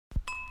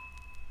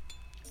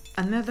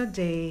Another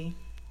day,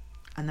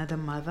 another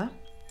mother,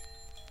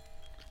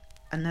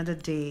 another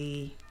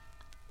day,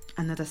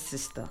 another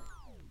sister,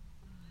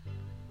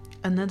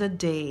 another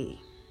day,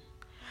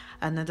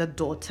 another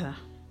daughter,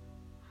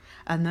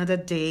 another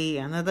day,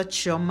 another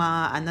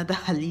Chioma, another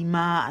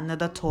Halima,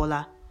 another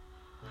Tola,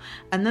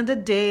 another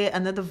day,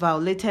 another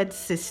violated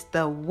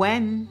sister.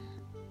 When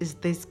is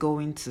this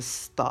going to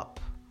stop?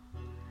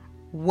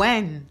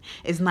 When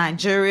is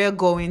Nigeria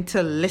going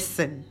to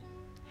listen?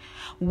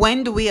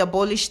 When do we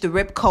abolish the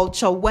rape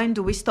culture? When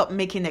do we stop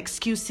making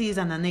excuses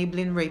and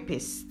enabling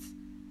rapists?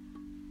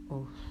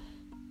 Oh,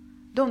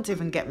 don't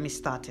even get me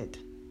started.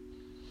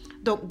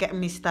 Don't get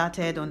me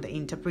started on the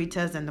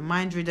interpreters and the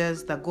mind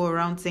readers that go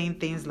around saying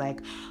things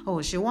like,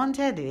 oh, she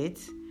wanted it.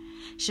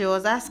 She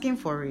was asking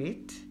for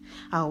it.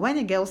 When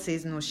a girl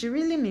says no, she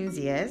really means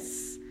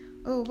yes.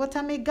 Oh, but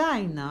I'm a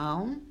guy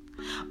now.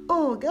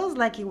 Oh, girls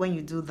like it when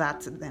you do that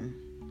to them.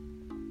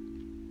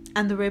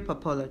 And the rape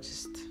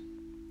apologist.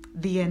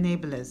 The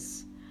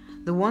enablers,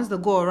 the ones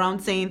that go around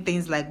saying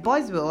things like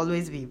boys will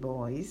always be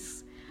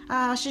boys.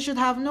 She should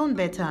have known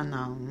better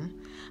now.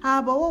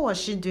 But what was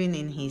she doing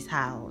in his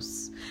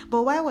house?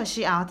 But why was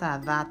she out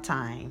at that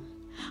time?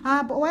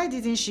 But why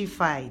didn't she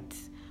fight?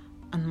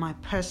 And my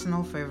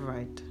personal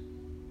favorite,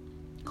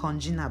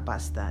 Conjina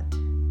bastard.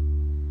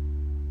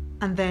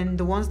 And then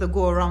the ones that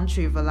go around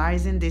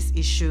trivializing these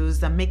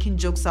issues and making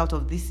jokes out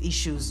of these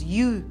issues.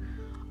 You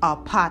are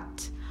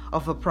part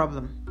of a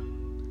problem.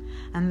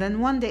 And then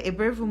one day a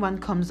brave woman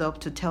comes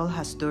up to tell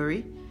her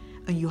story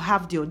and you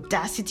have the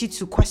audacity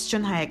to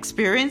question her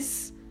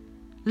experience.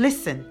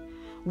 Listen,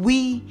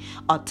 we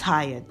are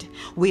tired.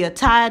 We are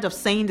tired of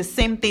saying the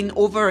same thing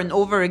over and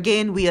over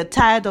again. We are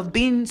tired of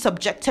being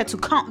subjected to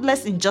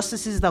countless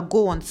injustices that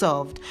go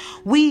unsolved.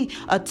 We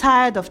are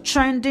tired of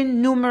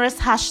trending numerous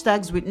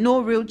hashtags with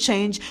no real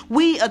change.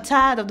 We are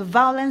tired of the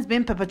violence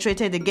being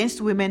perpetrated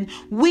against women.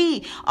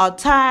 We are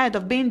tired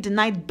of being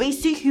denied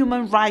basic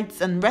human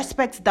rights and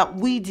respect that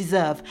we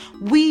deserve.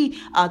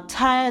 We are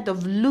tired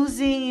of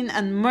losing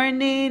and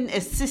mourning a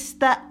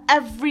sister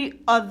every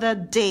other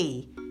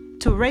day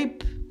to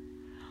rape,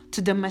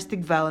 to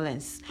domestic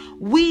violence.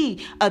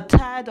 We are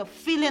tired of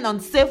feeling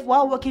unsafe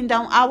while walking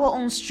down our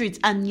own streets.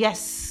 And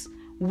yes,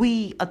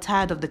 we are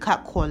tired of the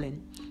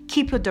catcalling.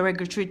 Keep your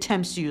derogatory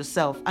terms to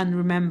yourself. And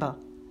remember,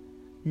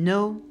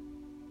 no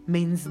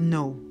means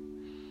no.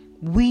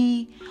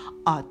 We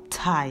are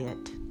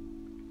tired.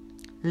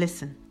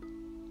 Listen,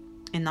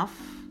 enough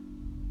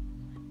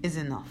is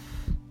enough.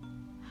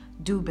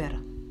 Do better.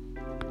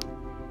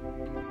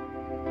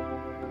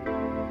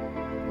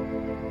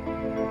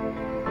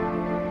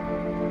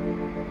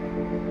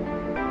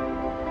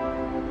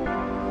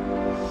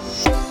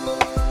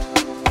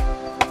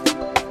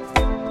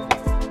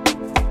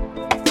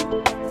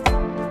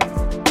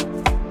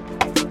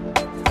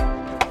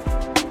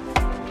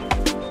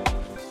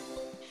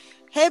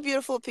 Hey,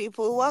 beautiful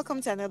people.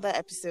 Welcome to another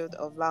episode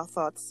of Loud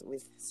Thoughts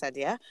with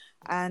Sadia.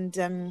 And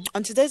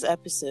on today's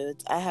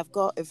episode, I have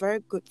got a very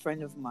good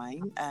friend of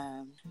mine.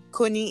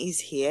 Connie is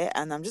here,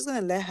 and I'm just going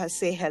to let her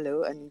say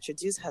hello and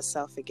introduce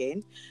herself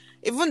again.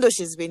 Even though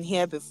she's been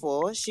here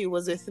before, she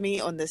was with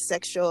me on the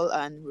sexual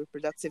and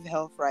reproductive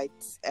health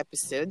rights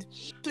episode.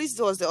 Please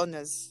do us the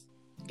honors.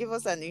 Give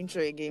us an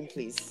intro again,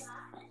 please.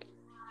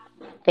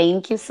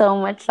 Thank you so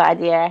much,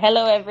 Sadia.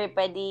 Hello,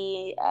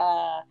 everybody.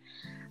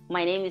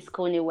 My name is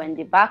Connie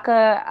Wendy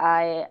Bakker.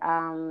 I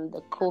am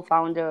the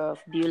co-founder of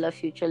Beulah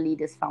Future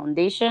Leaders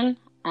Foundation,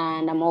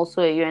 and I'm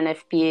also a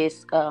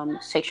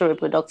UNFPA sexual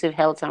reproductive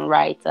health and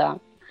rights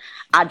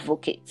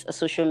advocate, a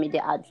social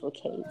media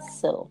advocate.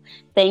 So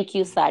thank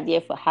you,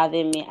 Sadia, for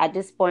having me. At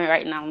this point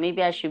right now,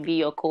 maybe I should be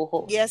your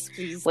co-host. Yes,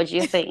 please. What do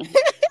you think?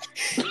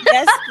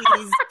 Yes,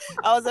 please.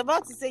 I was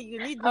about to say you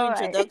need no All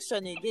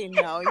introduction again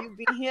now. You've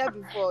been here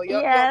before.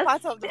 You're Yes.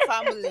 part of the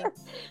family.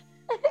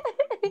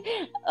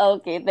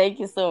 Okay, thank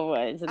you so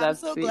much. I'm That's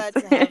so sweet. glad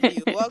to have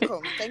you.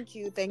 Welcome. Thank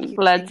you.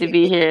 Glad to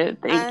be here.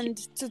 Thank you. And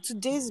to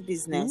today's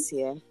business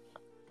here,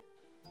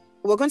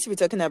 we're going to be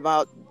talking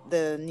about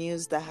the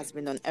news that has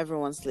been on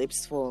everyone's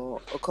lips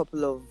for a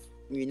couple of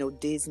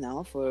days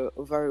now, for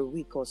over a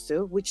week or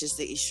so, which is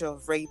the issue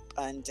of rape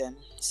and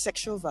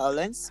sexual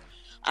violence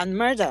and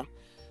murder.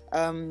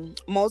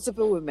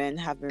 Multiple women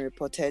have been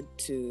reported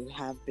to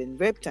have been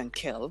raped and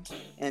killed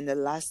in the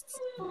last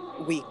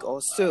week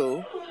or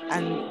so,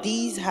 and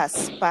these has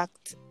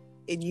sparked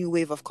a new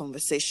wave of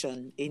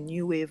conversation, a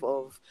new wave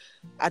of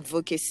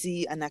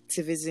advocacy and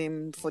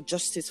activism for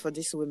justice for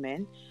these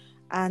women.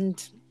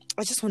 And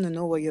I just want to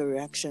know what your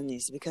reaction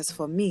is, because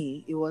for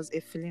me, it was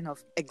a feeling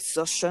of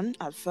exhaustion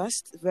at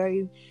first.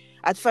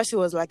 At first, it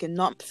was like a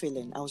numb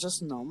feeling. I was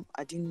just numb.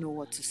 I didn't know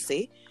what to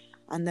say.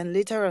 And then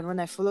later on, when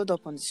I followed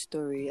up on the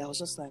story, I was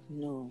just like,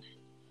 no,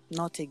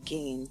 not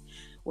again.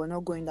 We're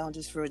not going down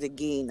this road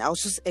again. I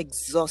was just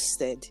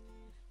exhausted.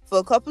 For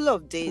a couple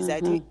of days,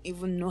 I didn't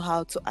even know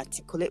how to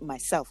articulate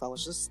myself. I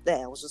was just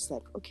there. I was just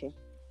like, okay,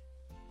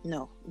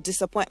 no,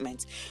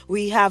 disappointment.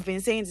 We have been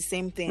saying the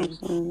same thing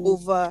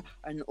over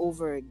and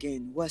over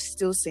again. We're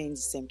still saying the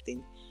same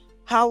thing.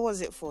 How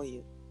was it for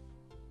you?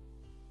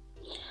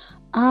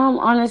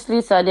 Honestly,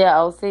 Sadia,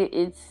 I'll say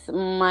it's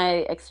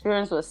my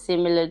experience was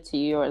similar to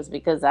yours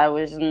because I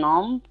was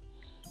numb.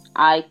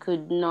 I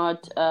could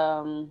not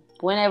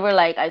whenever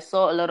like I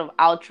saw a lot of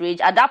outrage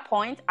at that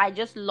point, I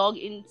just log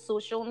in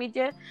social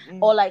media. Mm.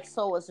 All I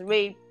saw was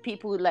rape,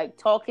 people like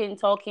talking,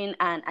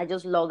 and I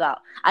just log out.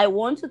 I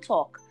want to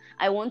talk.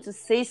 I want to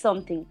say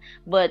something,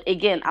 but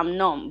again, I'm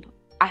numb.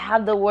 I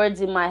have the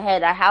words in my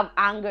head. I have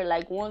anger,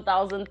 like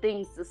 1,000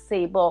 things to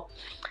say, but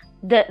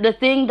the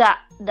thing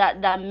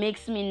that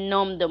makes me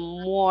numb the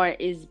more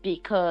is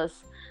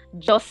because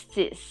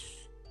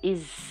justice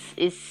is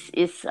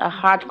is a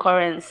hard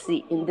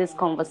currency in this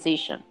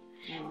conversation.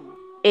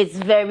 It's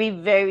very,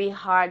 very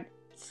hard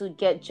to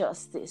get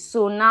justice.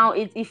 So now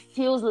it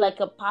feels like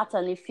a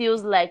pattern. It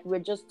feels like we're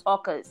just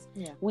talkers.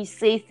 Yeah. We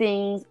say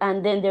things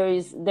and then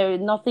there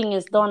nothing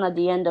is done at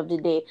the end of the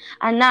day.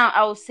 And now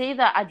I will say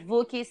that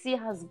advocacy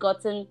has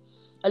gotten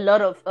a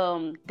lot of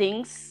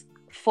things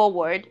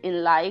forward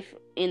in life,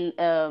 in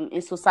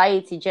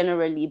society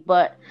generally,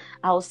 but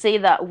I'll say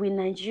that with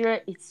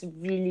Nigeria it's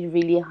really,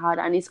 really hard,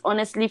 and it's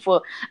honestly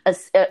for a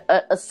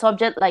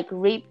subject like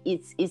rape,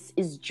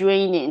 it's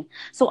draining.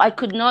 So I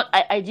could not,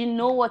 I didn't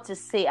know what to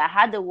say. I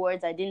had the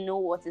words, I didn't know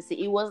what to say.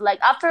 It was like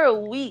after a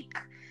week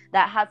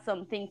that I had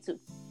something to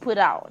put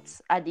out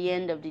at the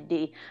end of the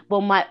day,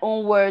 but my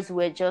own words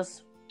were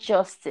just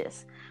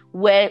justice.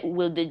 Where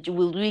will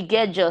we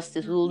get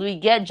justice? Will we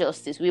get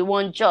justice? We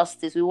want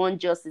justice. We want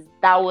justice.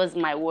 That was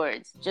my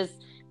words. Just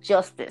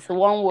justice.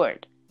 One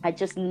word. I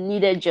just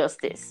needed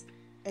justice.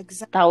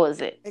 Exactly. That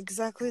was it.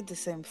 Exactly the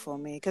same for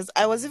me, because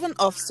I was even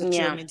off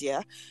social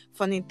media.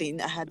 Funny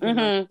thing, I had been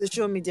on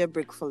social media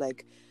break for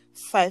like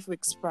 5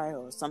 weeks prior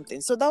or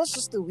something. So that was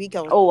just the week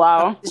I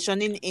was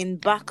transitioning in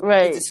back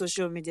to the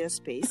social media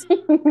space.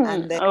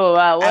 And then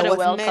I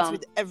was met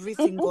with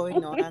everything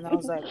going on, and I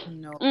was like,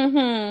 no,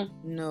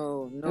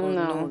 no,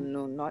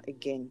 not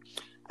again.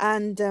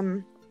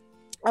 And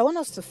I want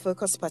us to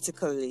focus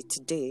particularly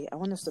today.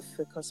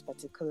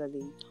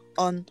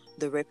 On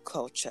the rape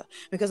culture,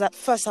 because at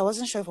first I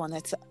wasn't sure if I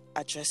wanted to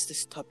address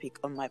this topic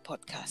on my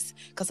podcast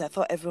because I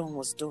thought everyone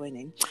was doing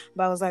it,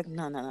 but I was like,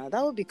 no,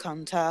 that would be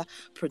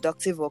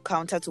counterproductive or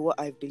counter to what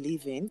I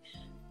believe in.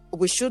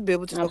 We should be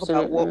able to talk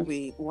about what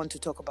we want to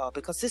talk about,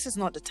 because this is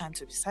not the time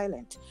to be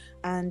silent.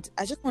 And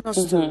I just want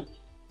us to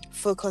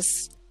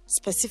focus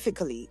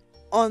specifically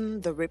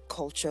on the rape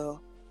culture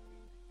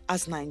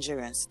as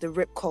Nigerians, the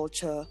rape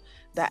culture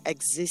that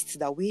exists,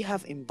 that we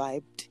have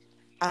imbibed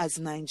as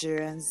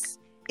Nigerians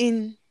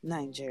in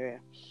Nigeria.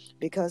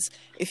 Because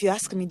if you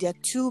ask me, there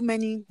are too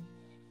many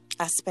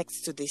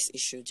aspects to this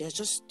issue. There's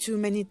just too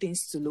many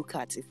things to look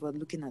at if we're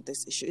looking at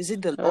this issue. Is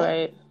it the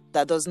law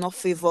that does not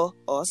favor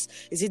us?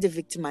 Is it the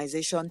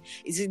victimization?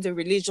 Is it the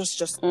religious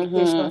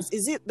justifications?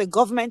 Is it the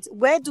government?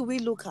 Where do we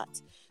look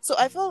at? So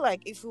I feel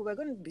like if we were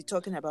going to be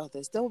talking about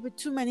this, there will be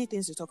too many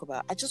things to talk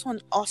about. I just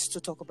want us to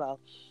talk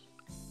about,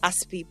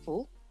 as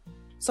people,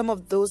 some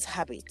of those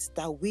habits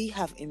that we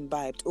have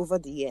imbibed over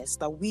the years,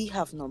 that we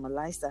have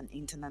normalized and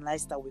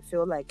internalized, that we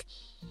feel like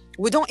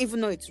we don't even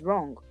know it's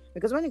wrong.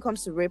 Because when it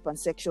comes to rape and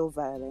sexual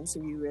violence,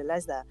 we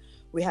realize that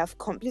we have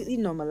completely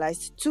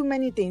normalized too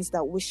many things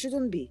that we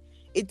shouldn't be.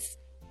 It's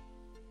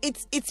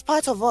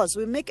part of us.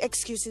 We make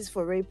excuses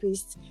for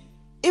rapists,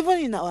 even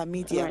in our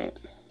media,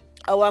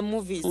 our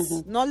movies.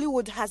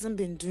 Nollywood hasn't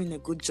been doing a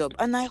good job,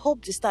 and I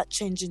hope they start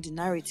changing the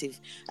narrative.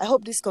 I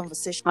hope this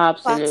conversation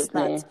sparks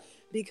that,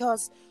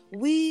 because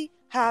we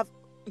have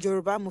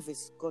Yoruba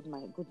movies. God,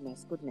 my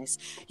goodness.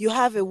 You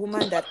have a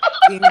woman that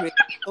being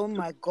raped. Oh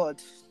my God.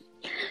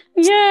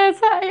 Yes,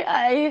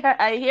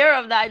 I hear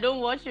of that. I don't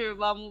watch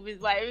Yoruba movies,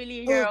 but I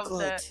really hear of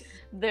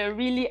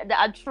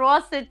the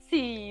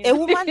atrocities. A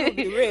woman will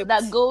be raped.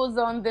 That goes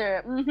on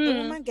there. A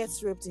woman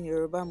gets raped in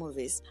Yoruba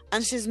movies,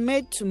 and she's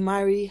made to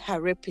marry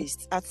her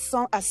rapist as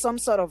some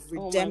sort of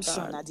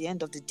redemption at the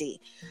end of the day.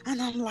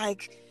 And I'm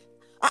like,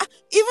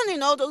 even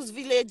in all those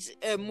village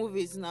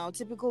movies now,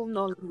 typical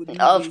Nollywood movies,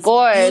 of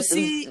course,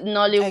 you see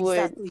Nollywood.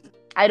 Exactly.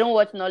 I don't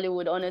watch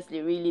Nollywood,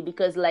 honestly, really,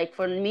 because like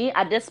for me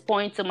at this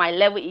point to my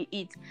level,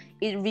 it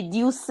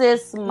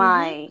reduces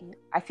my.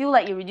 I feel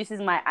like it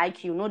reduces my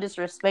IQ. No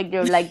disrespect,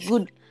 they're like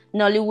good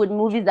Nollywood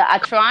movies that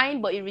are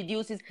trying, but it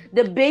reduces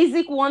the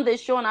basic one they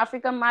show on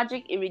African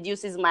Magic. It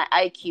reduces my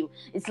IQ.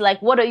 It's like,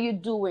 what are you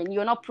doing?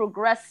 You're not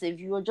progressive.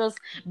 You're just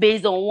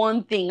based on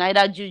one thing,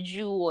 either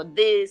juju or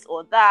this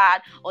or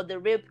that, or the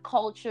rape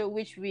culture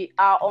which we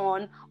are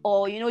on,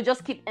 or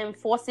just keep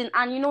enforcing.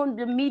 And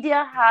the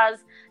media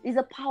is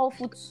a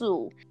powerful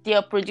tool. There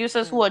are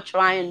producers who are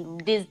trying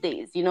these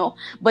days,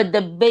 but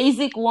the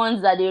basic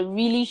ones that they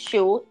really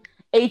show,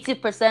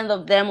 80%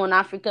 of them on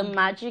African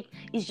Magic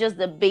is just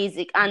the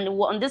basic. And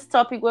on this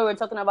topic where we're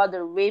talking about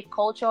the rape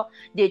culture,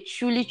 they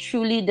truly,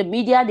 the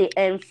media, they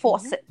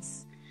enforce it.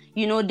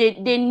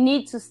 They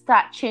need to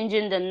start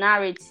changing the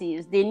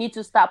narratives. They need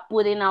to start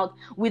putting out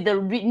with the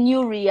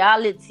new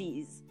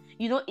realities.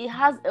 it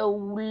has a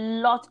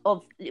lot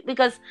of,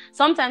 because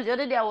sometimes the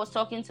other day I was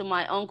talking to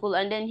my uncle,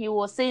 and then he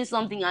was saying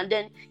something, and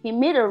then he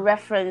made a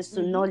reference to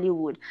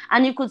Nollywood,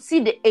 and you could see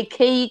the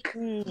archaic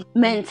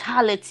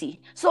mentality.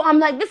 So I'm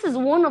like, this is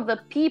one of the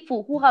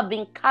people who have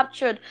been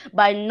captured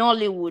by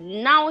Nollywood.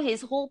 Now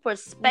his whole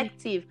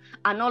perspective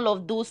and all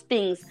of those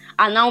things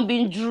are now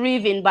being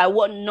driven by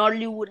what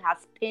Nollywood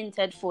has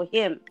painted for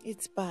him.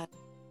 It's bad.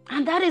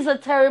 And that is a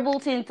terrible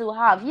thing to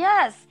have.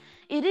 Yes,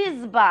 it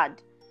is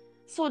bad.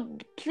 So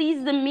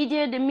please, the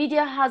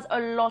media has a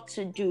lot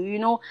to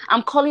do.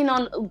 I'm calling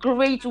on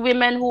great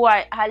women who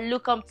I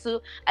look up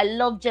to. I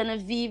love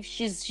Genevieve.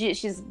 She's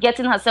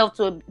getting herself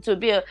to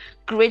be a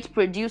great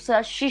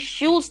producer. She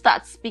should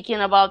start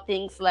speaking about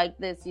things like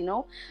this.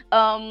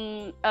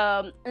 Nse,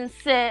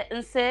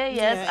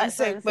 yes,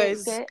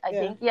 I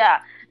think,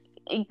 yeah.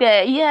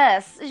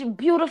 Yes,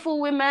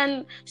 beautiful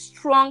women,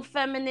 strong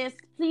feminists.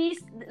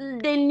 Please,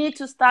 they need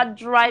to start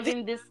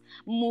driving these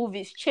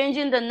movies,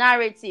 changing the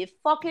narrative,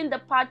 fucking the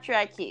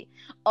patriarchy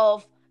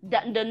of the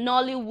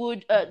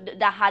Nollywood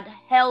that had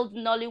held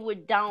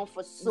Nollywood down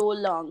for so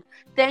long.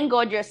 Thank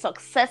God you're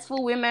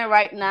successful women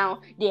right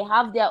now. They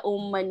have their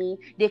own money.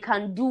 They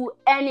can do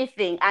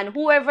anything. And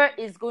whoever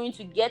is going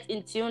to get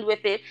in tune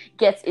with it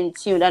gets in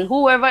tune. And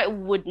whoever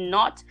would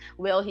not,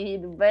 well, he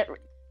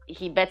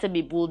better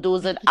be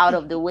bulldozed out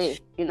of the way,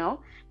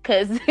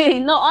 because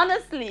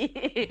honestly,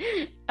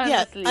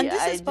 yeah, and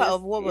this is part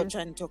of what we're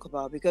trying to talk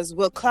about, because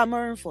we're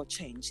clamoring for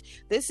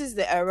change. This is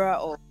the era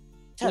of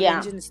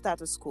challenging the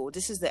status quo.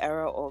 This is the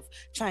era of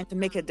trying to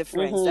make a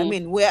difference. I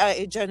mean, we are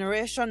a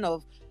generation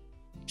of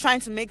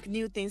trying to make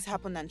new things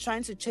happen and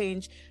trying to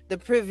change the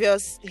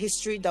previous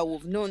history that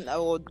we've known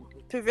or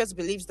previous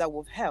beliefs that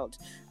we've held.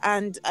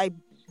 And I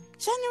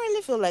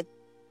genuinely feel like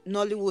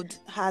Nollywood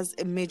has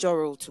a major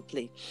role to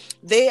play.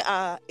 They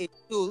are a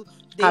tool.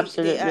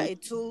 Absolutely. They are a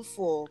tool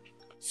for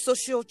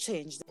social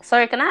change.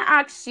 Sorry, can I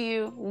ask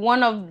you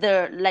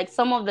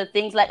some of the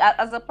things, like,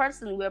 as a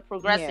person, we're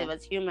progressive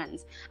as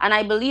humans, and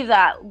I believe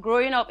that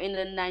growing up in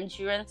the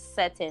Nigerian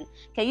setting,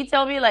 can you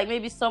tell me, like,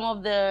 maybe some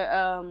of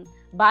the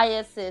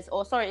biases,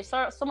 or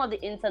some of the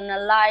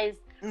internalized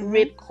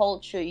rape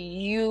culture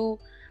you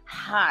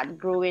had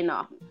growing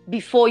up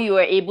before you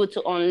were able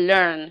to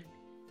unlearn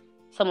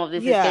some of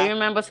this? Can you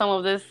remember some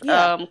of this?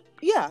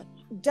 Yeah,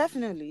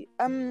 definitely.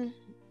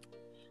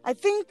 I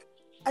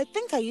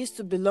think I used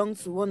to belong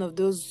to one of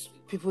those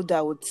people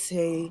that would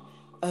say,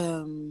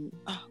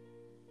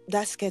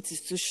 that skirt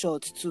is too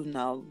short too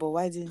now, but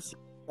why didn't you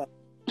do that?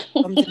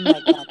 Something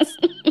like that.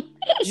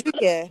 Do you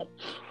get?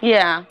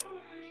 Yeah.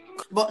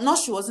 But no,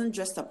 she wasn't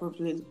dressed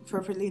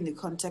appropriately in the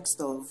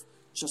context of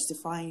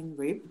justifying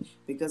rape,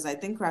 because I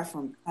think right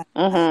from I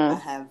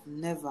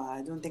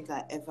don't think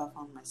I ever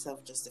found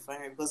myself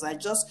justifying rape, because I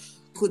just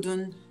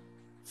couldn't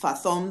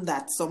fathom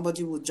that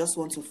somebody would just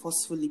want to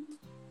forcefully,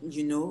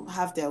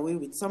 have their way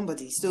with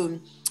somebody. So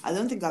I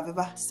don't think I've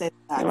ever said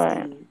that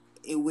in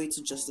a way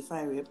to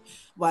justify rape,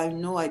 but I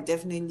know I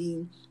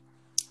definitely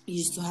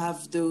used to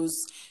have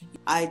those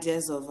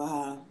ideas of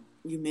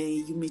you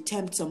may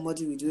tempt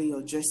somebody with the way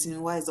you're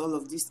dressing. Why is all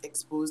of this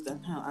exposed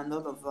and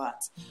all of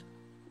that?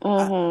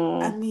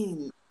 I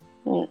mean,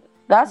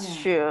 that's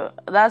true.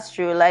 That's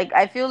true. Like,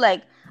 I feel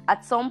like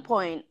at some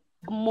point,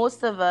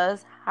 most of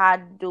us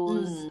had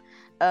those.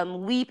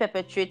 We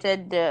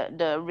perpetrated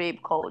the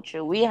rape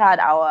culture. We had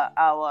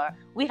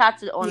we had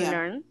to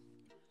unlearn,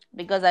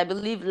 because I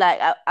believe, like,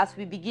 as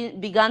we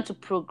began to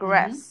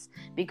progress,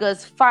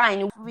 because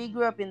fine, we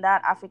grew up in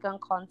that African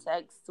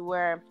context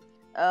where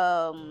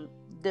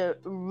the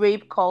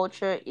rape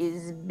culture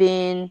is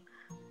being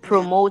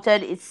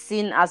promoted, it's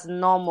seen as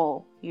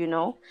normal,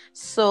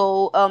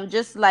 so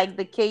just like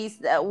the case,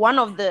 one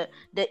of the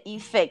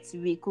effects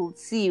we could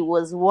see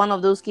was one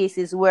of those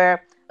cases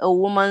where a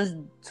woman's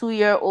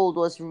 2-year-old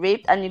was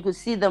raped, and you could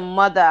see the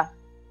mother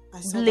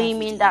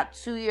blaming that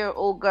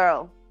 2-year-old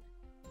girl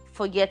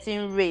for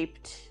getting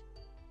raped.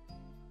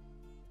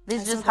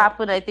 This just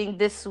happened, I think,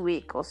 this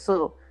week or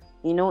so,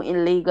 in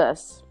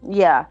Lagos.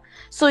 Yeah,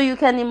 so you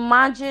can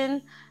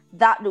imagine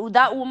that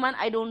woman.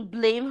 I don't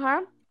blame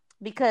her,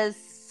 because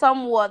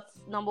somewhat,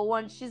 number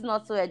one, she's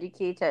not so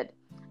educated,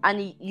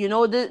 and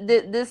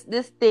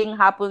this thing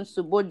happens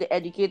to both the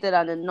educated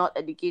and the not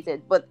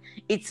educated, but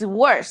it's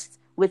worse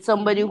with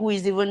somebody who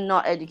is even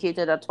not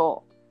educated at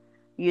all,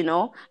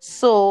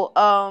 so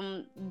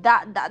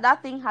that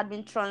thing had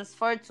been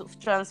transferred to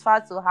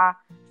her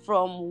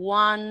from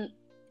one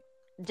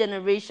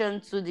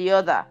generation to the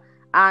other,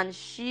 and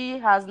she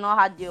has not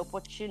had the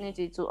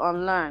opportunity to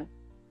unlearn.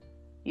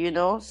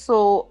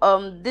 So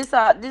these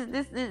are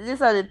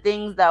the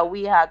things that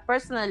we had.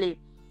 Personally,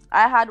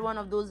 I had one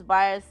of those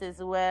biases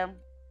where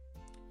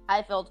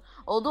I felt,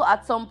 although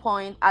at some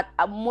point, at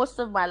most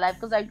of my life,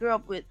 because I grew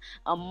up with,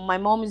 my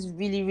mom is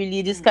really,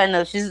 really this kind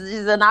of, she's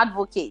an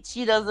advocate.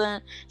 She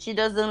doesn't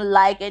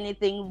like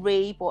anything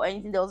rape or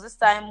anything. There was this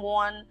time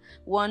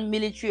one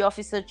military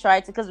officer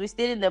tried to, because we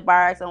stayed in the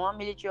barracks, and one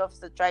military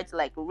officer tried to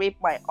like rape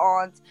my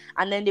aunt,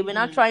 and then they were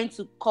not trying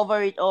to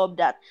cover it up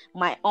that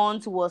my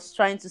aunt was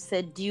trying to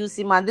seduce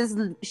him, and this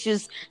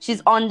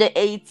she's under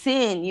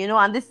 18,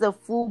 and this is a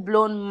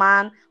full-blown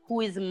man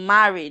who is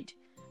married.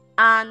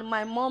 And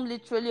my mom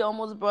literally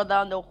almost brought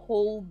down the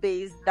whole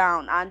base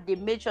down, and they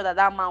made sure that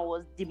man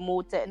was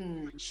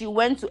demoted. She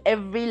went to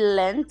every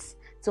length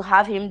to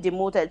have him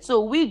demoted.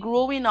 So we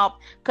growing up,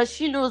 because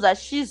she knows that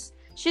she's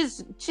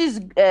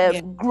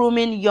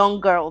grooming young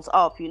girls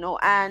up,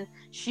 and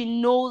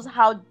she knows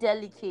how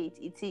delicate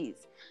it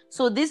is.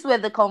 So these were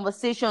the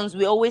conversations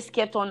we always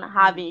kept on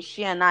having,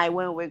 she and I,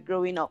 when we were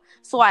growing up.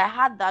 So I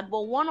had that.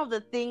 But one of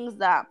the things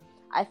that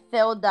I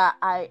felt that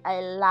I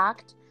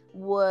lacked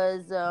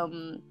was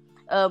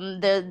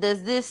there's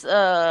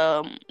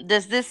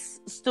this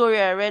story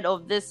I read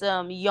of this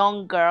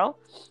young girl.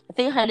 I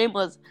think her name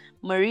was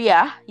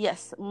Maria.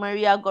 Yes,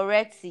 Maria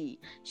Goretti.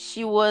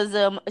 She was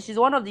she's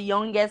one of the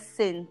youngest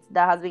saints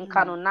that has been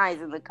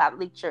canonized in the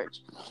Catholic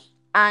Church,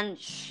 and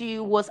she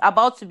was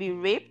about to be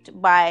raped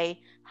by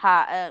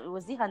her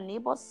was it her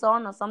neighbor's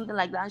son or something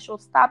like that, and she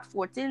was stabbed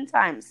 14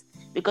 times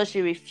because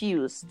she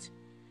refused.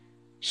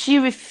 She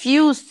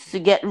refused to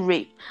get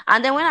raped.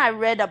 And then when I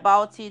read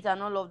about it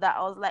and all of that,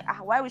 I was like,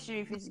 why would she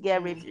refuse to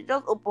get raped? She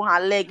just open her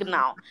leg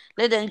now.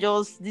 Let them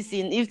just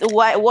listen.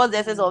 What's the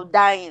essence of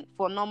dying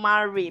for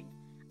normal rape?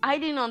 I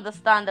didn't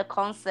understand the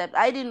concept.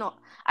 I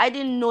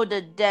didn't know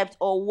the depth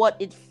or what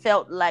it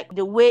felt like,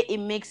 the way it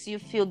makes you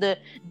feel, the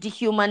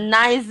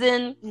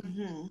dehumanizing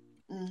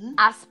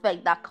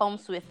aspect that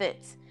comes with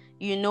it.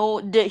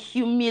 The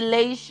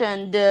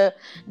humiliation, the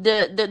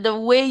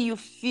way you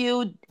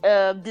feel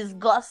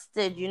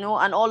disgusted,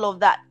 and all of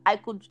that.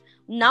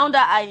 Now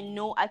that I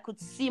know, I could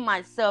see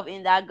myself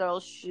in that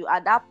girl's shoe.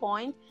 At that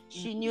point,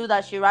 she knew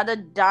that she rather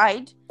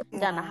died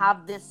than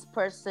have this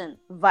person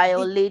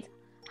violate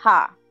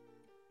her.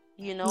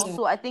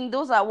 So I think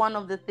those are one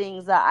of the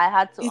things that I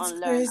had to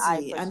unlearn.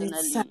 Crazy. And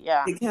it's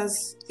sad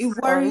because it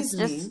worries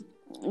me.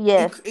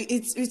 Yes,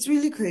 it's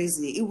really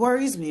crazy. It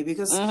worries me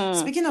because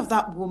speaking of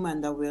that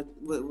woman that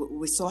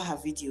we saw her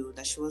video,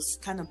 that she was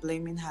kind of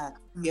blaming her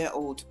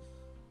year-old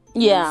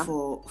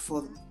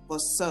for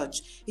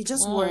such. It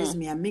just worries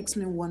me and makes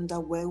me wonder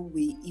where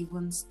we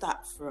even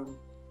start from.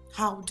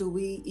 How do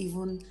we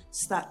even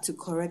start to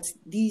correct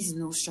these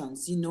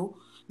notions?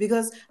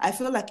 Because I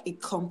feel like a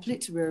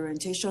complete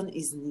reorientation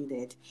is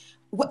needed.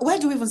 Where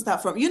do we even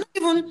start from? You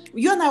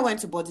and I went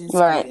to boarding school,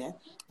 yeah?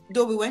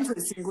 Though we went to a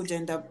single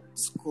gender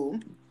school,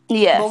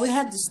 but we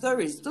had the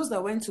stories. Those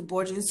that went to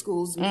boarding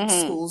schools, mixed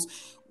schools,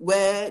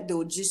 where they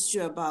would just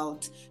you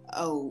about,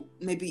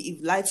 maybe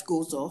if lights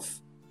goes off,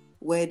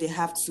 where they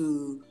have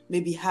to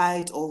maybe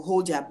hide or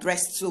hold their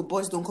breasts so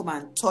boys don't come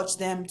and touch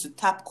them, to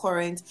tap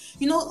current.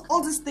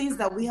 All these things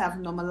that we have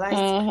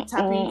normalized,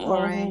 tapping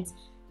current.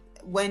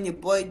 When a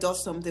boy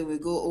does something, we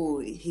go, oh,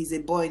 he's a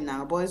boy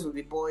now. Boys will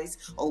be boys.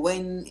 Or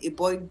when a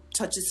boy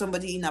touches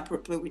somebody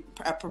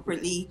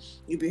inappropriately,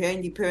 you'll be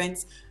hearing the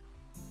parents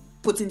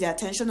putting their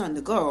attention on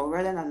the girl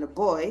rather than the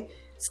boy.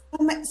 So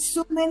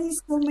many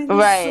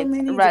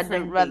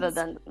rather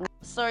than.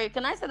 Sorry,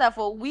 can I say that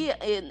we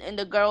in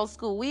the girls'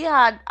 school, we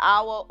had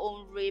our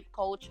own rape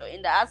culture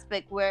in the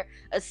aspect where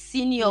a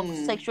senior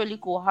sexually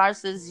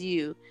coerces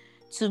you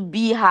to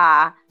be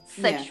her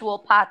sexual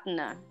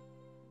partner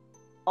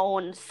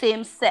on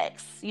same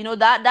sex.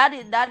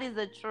 That is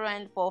a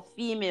trend for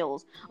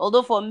females,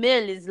 although for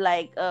male is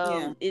like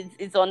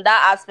it's on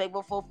that aspect,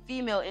 but for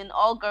female in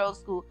all girls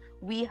school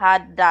we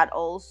had that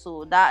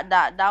also.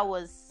 That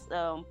was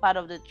part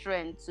of the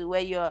trend, to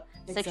where you're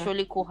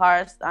sexually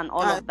coerced and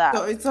all of that.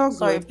 So it's all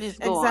Sorry, good. please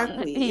go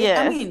exactly. on. Yes.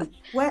 I mean,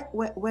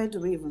 where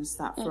do we even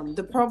start from?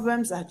 The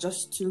problems are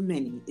just too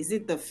many. Is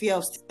it the fear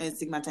of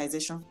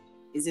stigmatization?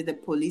 Is it the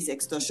police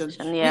extortion?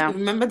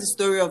 Remember the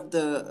story of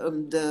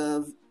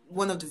the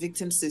one of the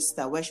victim's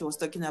sister, where she was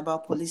talking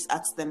about police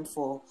asked them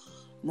for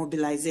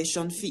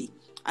mobilization fee,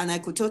 and I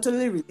could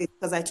totally relate,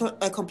 because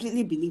I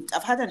completely believed.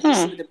 I've had an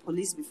issue with the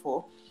police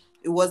before.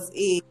 It was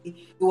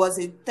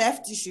a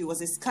theft issue. It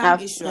was a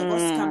scam issue. I got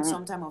scammed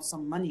sometime of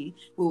some money.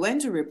 We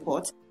went to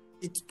report.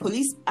 The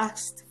police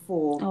asked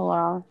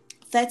for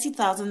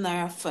 30,000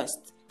 naira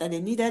first. That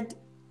they needed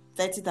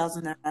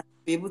 30,000 naira to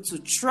be able to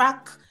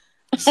track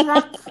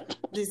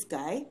this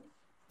guy,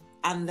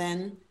 and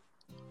then,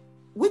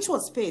 which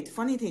was paid.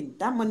 Funny thing,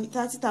 that money,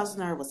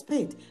 30,000 naira, was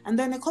paid. And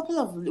then a couple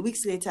of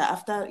weeks later,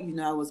 after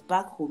I was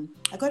back home,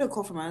 I got a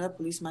call from another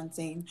policeman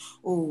saying,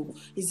 "Oh,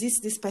 is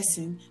this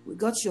person? We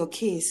got your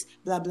case.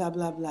 Blah blah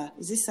blah blah.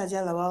 Is this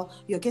Sadia Lawal?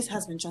 Your case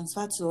has been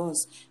transferred to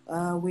us.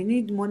 We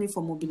need money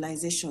for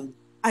mobilization."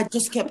 I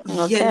just kept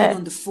yelling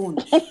on the phone.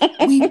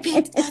 We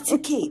paid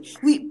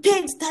 30K. We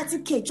paid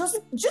 30K. Just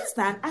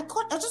understand? I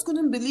just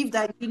couldn't believe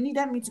that you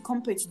needed me to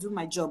come pay to do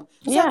my job.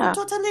 So I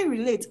could totally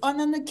relate. On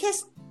a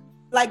case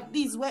like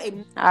this where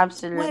a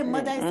Absolutely.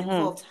 mother is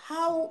involved,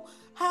 how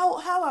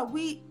are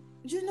we,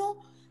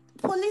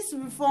 police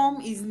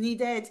reform is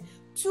needed,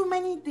 too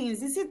many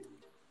things. Is it,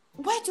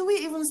 where do we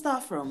even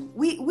start from?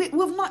 We've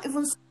not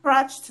even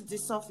scratched the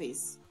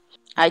surface.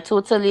 I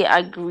totally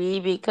agree,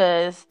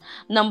 because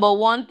number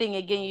one thing,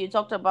 again, you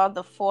talked about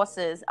the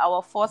forces.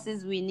 Our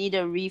forces, we need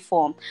a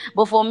reform.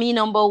 But for me,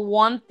 number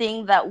one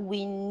thing that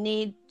we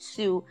need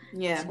to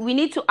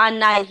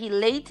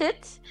annihilate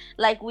it.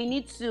 Like, we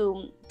need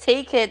to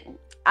take it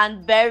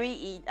and bury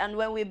it. And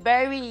when we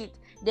bury it,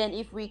 then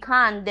if we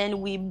can, then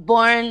we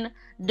burn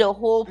the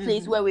whole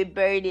place where we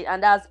buried it.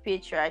 And that's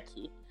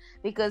patriarchy.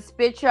 Because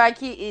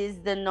patriarchy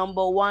is the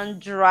number one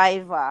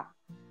driver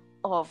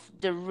of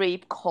the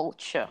rape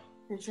culture.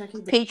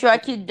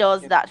 Patriarchy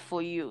does that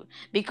for you,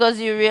 because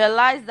you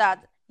realize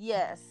that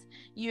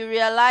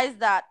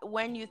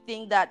when you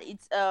think that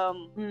it's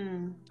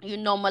you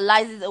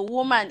normalize it, a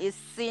woman is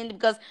seen,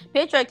 because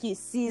patriarchy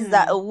sees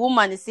that a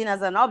woman is seen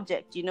as an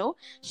object,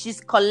 she's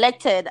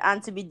collected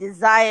and to be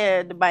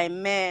desired by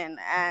men,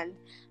 and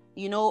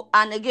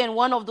and again,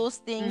 one of those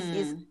things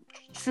is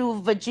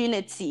true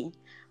virginity.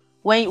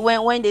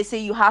 When they say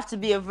you have to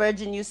be a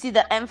virgin, you see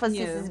the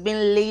emphasis is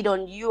being laid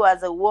on you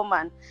as a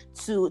woman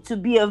to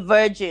be a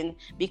virgin,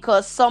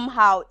 because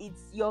somehow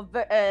it's your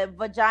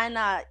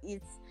vagina,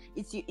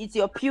 it's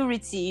your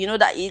purity,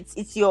 that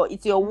it's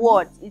your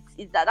worth,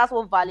 that's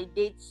what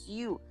validates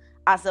you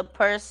as a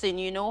person,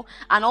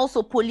 and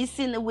also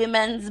policing the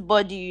women's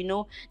body,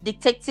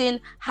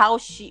 dictating how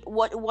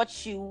what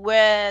she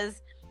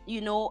wears,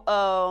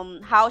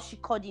 how she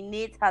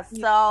coordinates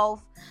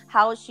herself,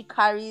 how she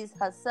carries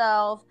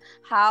herself,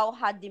 how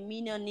her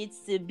demeanor needs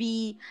to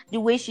be, the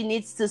way she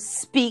needs to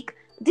speak.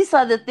 These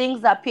are the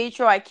things that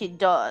patriarchy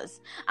does.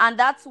 And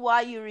that's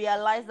why you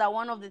realize that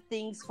one of the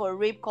things for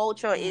rape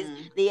culture is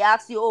they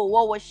ask you, oh,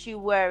 what was she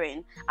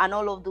wearing? And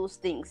all of those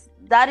things.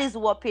 That is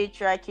what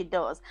patriarchy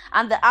does.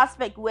 And the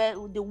aspect where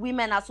the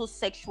women are so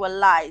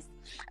sexualized.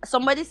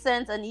 Somebody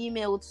sent an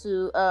email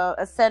to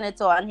a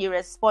senator and he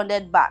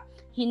responded back.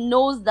 He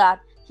knows that,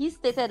 he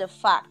stated a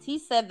fact. He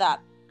said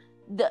that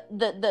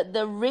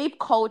the rape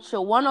culture,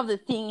 one of the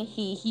things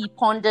he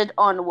pondered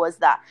on was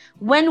that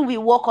when we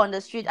walk on the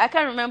street, I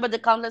can't remember the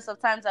countless of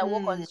times I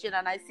walk on the street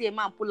and I see a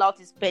man pull out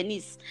his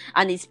penis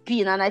and his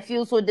peen, and I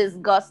feel so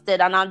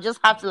disgusted, and I just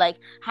have to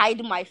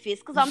hide my face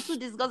because I'm too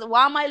disgusted.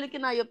 Why am I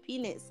looking at your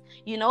penis?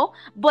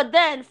 But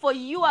then for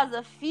you as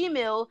a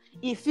female,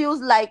 it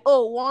feels like,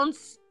 oh,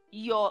 once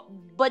your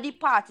body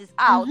part is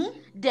out,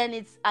 then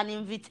it's an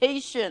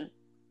invitation.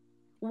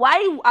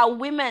 Why are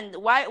women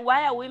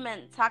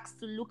taxed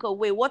to look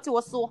away? What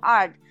was so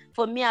hard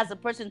for me as a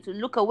person to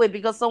look away?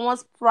 Because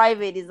someone's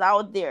private is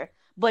out there.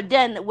 But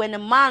then when a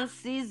man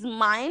sees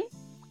mine,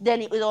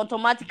 then it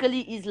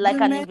automatically is like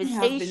women an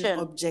invitation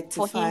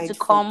for him to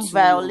come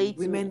violate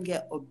me. Women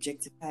get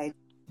objectified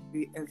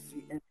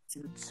every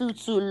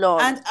too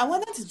long. And I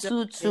wanted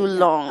to too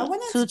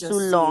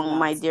long,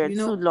 my dear,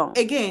 too long.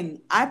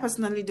 Again, I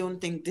personally don't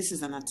think this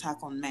is an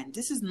attack on men.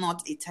 This is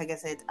not a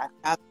targeted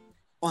attack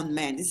on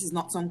men. This is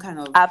not some kind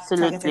of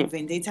targeted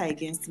vendetta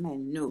against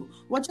men. No,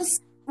 we're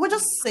just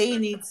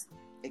saying it.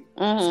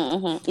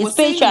 It's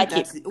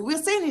patriarchy.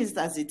 We're saying it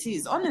as it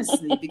is,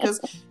 honestly,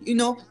 because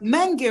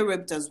men get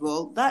raped as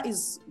well. That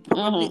is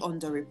probably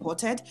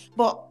underreported,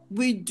 but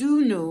we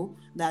do know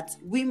that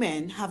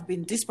women have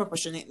been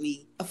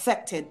disproportionately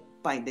affected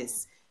by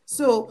this.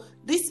 So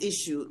this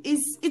issue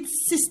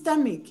it's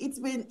systemic. It's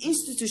been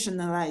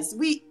institutionalized.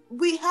 We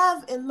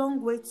have a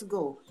long way to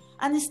go,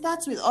 and it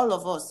starts with all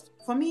of us.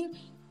 For me,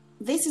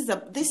 this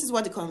is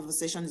what the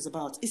conversation is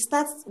about. It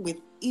starts with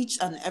each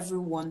and every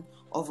one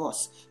of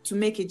us to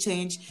make a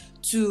change,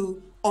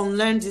 to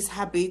unlearn this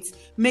habit,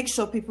 make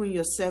sure people in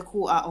your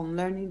circle are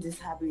unlearning this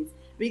habit.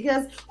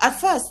 Because at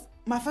first,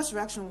 my first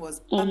reaction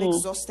was, I'm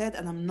exhausted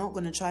and I'm not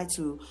going to try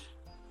to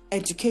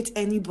educate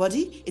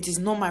anybody. It is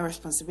not my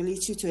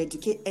responsibility to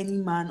educate any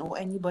man or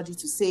anybody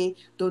to say,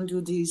 don't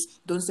do this,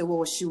 don't say what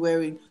was she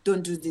wearing,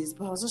 don't do this.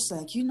 But I was just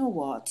like, you know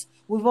what?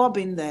 We've all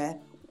been there.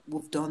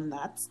 We've done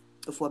that.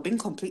 If we're being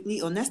completely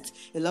honest,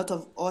 a lot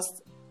of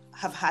us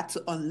have had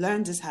to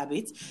unlearn this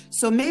habit.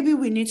 So maybe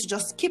we need to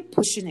just keep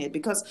pushing it,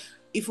 because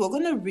if we're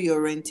going to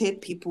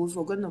reorientate people, if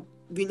we're going to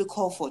really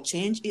call for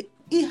change, it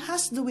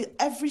has to do with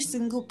every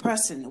single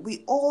person.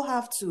 We all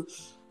have to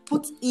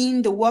put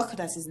in the work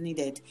that is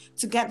needed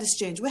to get this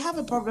change. We have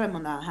a problem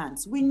on our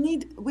hands. We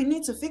need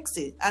to fix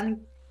it.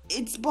 And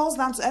it boils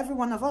down to every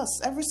one of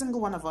us. Every single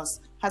one of us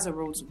has a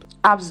role to play.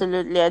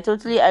 Absolutely. I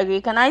totally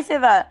agree. Can I say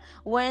that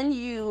when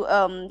you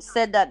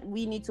said that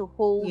we need to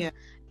hold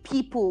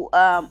people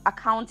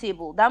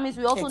accountable, that means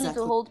we also need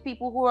to hold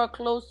people who are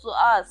close to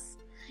us,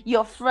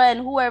 your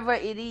friend, whoever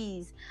it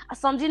is.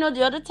 Sandino,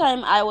 the other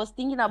time I was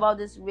thinking about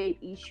this rape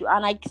issue,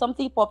 and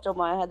something popped up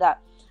my head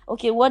that,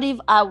 okay, what if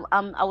I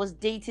was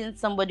dating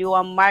somebody or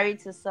I'm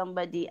married to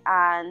somebody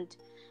and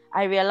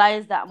I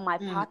realized that my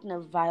partner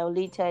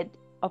violated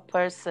a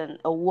person,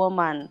 a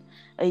woman,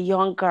 a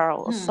young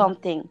girl or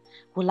something?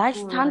 Will I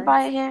stand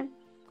by him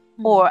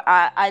or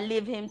I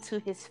leave him to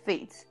his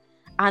fate?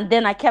 And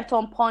then I kept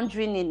on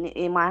pondering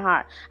in my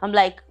heart. I'm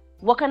like,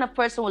 what kind of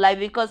person will I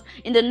be? Because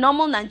in the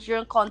normal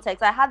Nigerian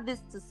context, I had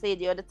this to say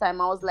the other time.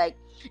 I was like,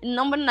 in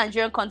normal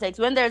Nigerian context,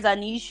 when there's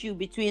an issue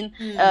between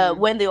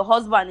when the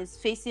husband is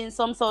facing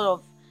some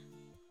sort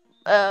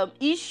of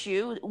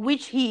issue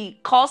which he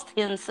caused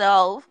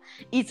himself,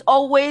 it's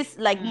always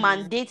like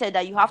mandated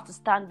that you have to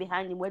stand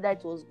behind him, whether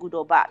it was good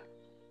or bad,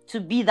 to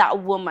be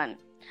that woman.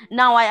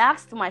 Now I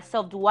asked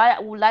myself, will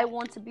I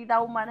want to be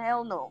that woman?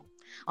 Hell no.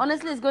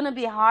 Honestly, it's going to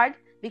be hard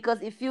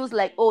because it feels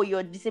like, oh,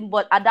 you're decent.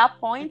 But at that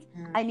point,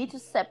 I need to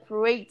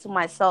separate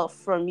myself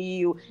from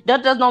you.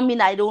 That does not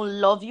mean I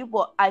don't love you,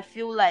 but I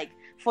feel like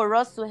for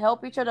us to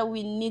help each other,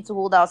 we need to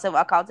hold ourselves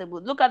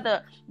accountable. Look at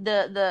the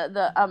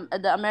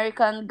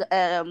American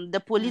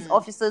the police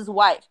officer's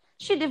wife.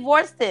 She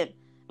divorced him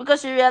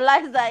because she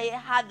realized that he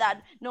had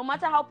that. No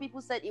matter how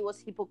people said it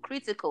was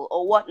hypocritical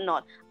or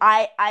whatnot,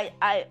 I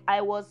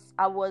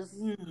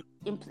was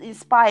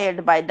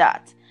inspired by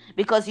that.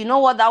 Because you know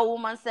what that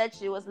woman said?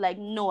 She was like,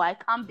 no, I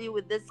can't be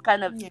with this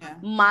kind of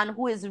man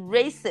who is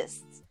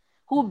racist,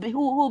 who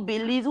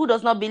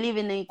does not believe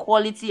in the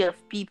equality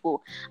of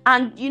people.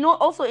 And you know,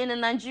 also in the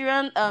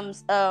Nigerian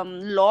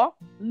law,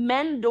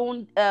 men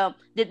don't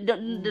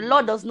the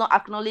law does not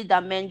acknowledge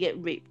that men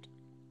get raped.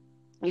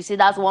 You see,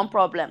 that's one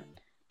problem.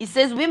 It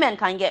says women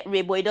can get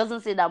raped, but it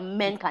doesn't say that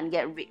men can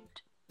get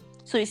raped.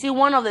 So you see,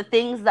 one of the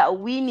things that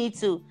we need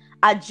to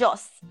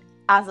adjust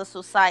as a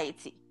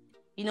society.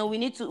 You know, we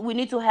need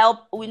to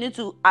help, we need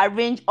to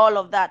arrange all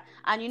of that.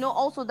 And you know,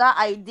 also that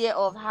idea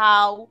of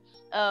how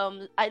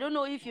I don't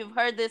know if you've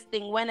heard this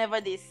thing,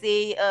 whenever they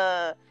say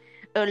a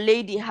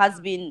lady has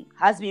been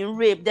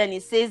raped, then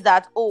it says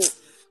that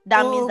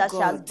that means that she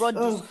has brought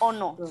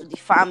dishonor to the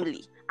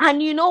family.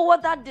 And you know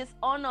what that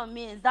dishonor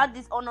means? That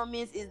dishonor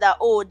means is that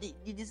the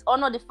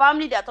dishonor, the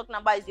family they are talking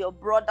about is your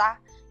brother,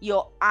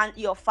 your aunt,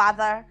 your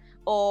father,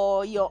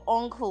 or your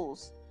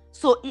uncles.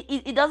 So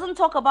it doesn't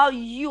talk about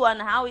you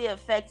and how it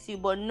affects you,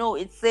 but no,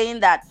 it's saying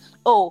that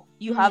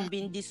you have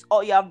been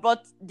you have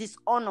brought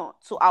dishonor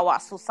to our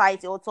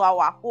society or to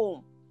our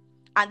home,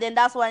 and then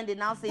that's why they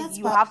now say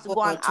you have to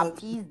go and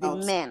appease the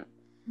men.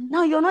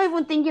 Now you're not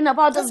even thinking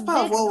about the victim.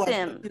 That's what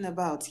we're talking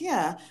about,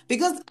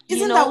 because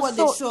isn't that what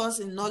they show us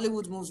in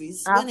Nollywood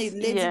movies? When a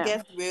lady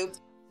gets raped,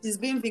 she's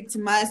being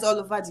victimized all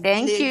over the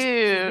village, she's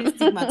being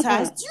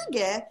stigmatized. Do you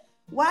get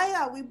why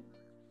are we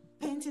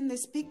painting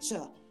this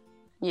picture?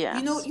 Yeah,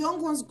 you know,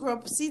 young ones grow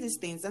up, see these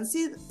things, and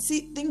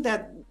think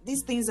that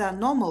these things are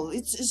normal.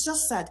 It's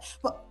just sad.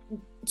 But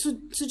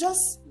to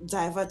just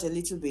divert a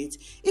little bit,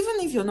 even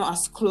if you're not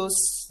as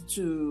close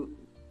to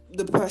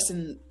the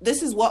person,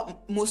 this is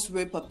what most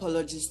rape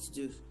apologists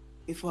do.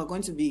 If we're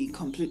going to be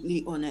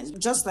completely honest,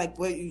 just like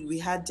when we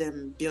had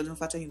Biodun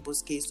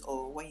Fatoyinbo's case,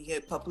 or when you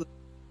hear popular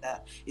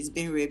that is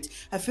being raped,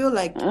 I feel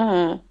like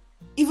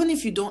even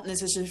if you don't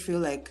necessarily feel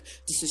like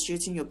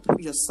dissociating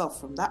yourself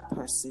from that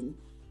person,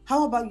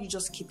 how about you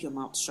just keep your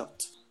mouth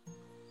shut?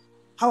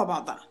 How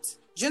about that?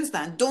 Do you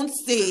understand? Don't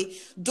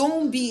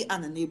be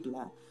an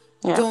enabler.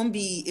 Yeah. Don't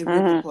be a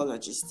rape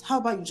apologist. How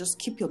about you just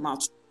keep your mouth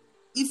shut?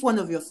 If one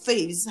of your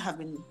faves have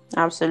been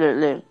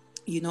absolutely,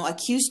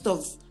 accused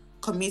of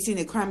committing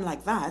a crime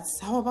like that,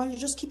 how about you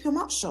just keep your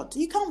mouth shut?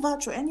 You can't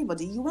vouch for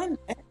anybody. You went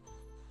there.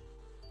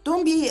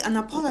 Don't be an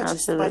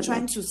apologist by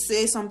trying to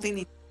say something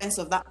in defense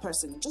of that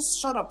person.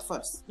 Just shut up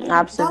first.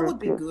 Absolutely. That would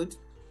be good.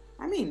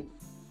 I mean,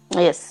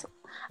 yes.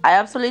 I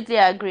absolutely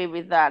agree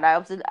with that.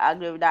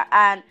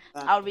 And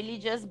our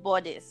religious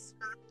bodies,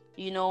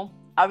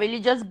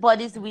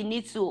 we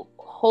need to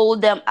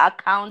hold them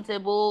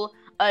accountable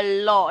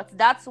a lot.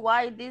 That's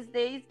why these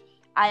days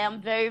I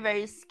am very,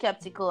 very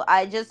skeptical.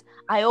 I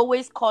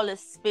always call a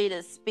spade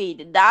a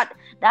spade. That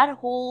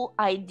whole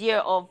idea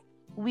of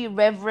we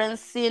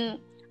reverencing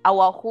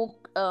our whole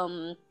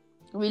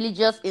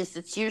religious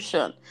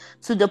institution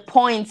to the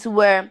point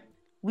where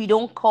we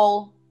don't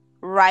call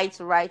right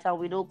and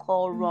we don't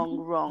call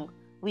wrong.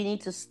 We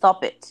need to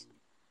stop it.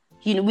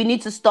 We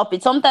need to stop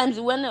it. Sometimes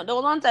the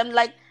one time,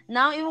 like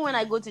now, even when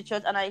I go to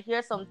church and I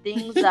hear some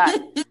things that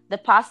the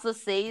pastor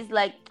says,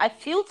 like I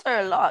filter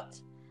a lot.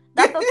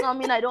 That does not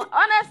mean I don't.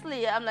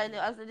 Honestly, I'm like,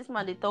 this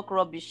man, they talk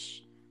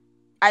rubbish.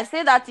 I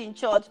say that in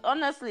church.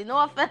 Honestly, no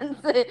offense.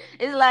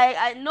 It's like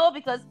I know,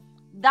 because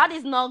that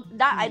is not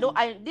that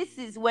this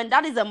is when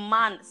that is a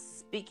man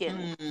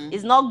speaking.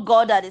 It's not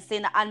God that is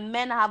saying that. And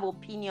men have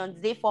opinions.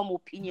 They form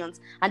opinions,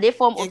 and they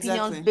form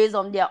opinions based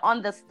on their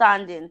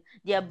understanding,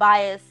 their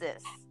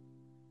biases.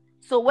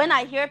 So when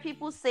I hear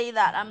people say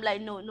that, I'm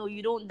like, no,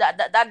 you don't.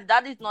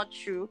 That is not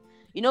true.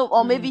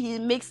 Or maybe he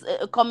makes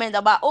a comment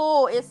about,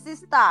 a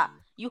sister,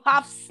 you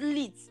have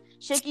slits.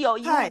 Shaky,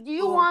 do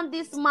you want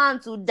this man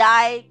to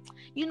die?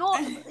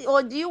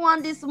 Or do you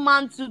want this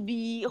man to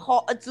be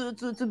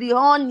to be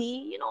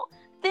horny?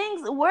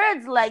 Things,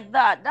 words like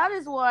that. That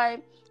is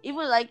why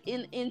even like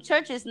in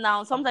churches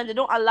now, sometimes they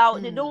don't allow.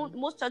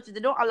 Most churches, they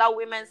don't allow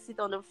women sit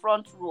on the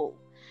front row.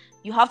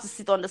 You have to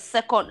sit on the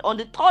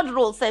third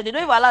row. Say they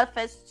don't even allow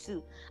first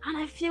two. And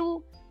I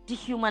feel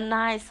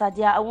dehumanized,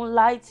 Sadia. I won't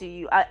lie to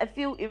you. I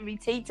feel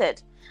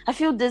irritated I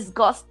feel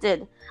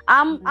disgusted.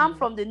 I'm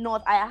from the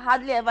north. I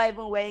hardly ever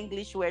even wear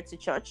English wear to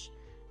church.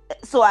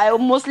 So I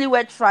mostly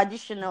wear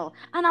traditional,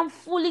 and I'm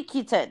fully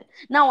kitted.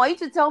 Now, are you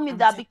to tell me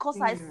that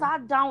because I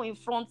sat down in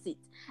front it,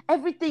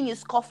 everything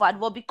is covered,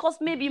 but because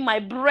maybe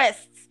my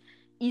breast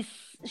is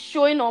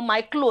showing on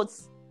my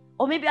clothes,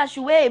 or maybe I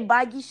should wear a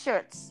baggy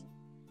shirt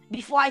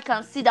before I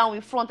can sit down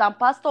in front and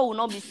pastor will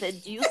not be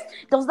seduced?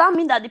 Does that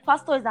mean that the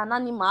pastor is an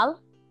animal?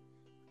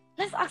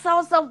 Let's ask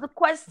ourselves the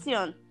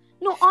question.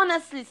 No,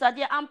 honestly,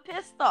 Sadia, I'm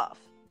pissed off.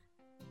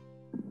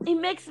 It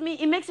makes me,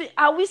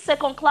 are we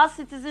second-class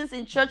citizens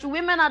in church?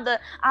 Women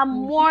are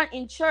more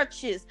in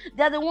churches.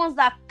 They're the ones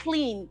that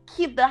clean,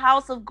 keep the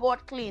house of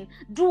God clean,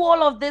 do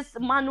all of this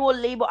manual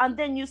labor, and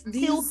then you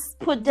still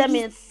put them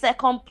in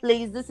second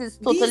place. This is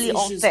totally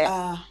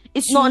unfair.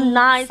 It's not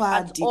nice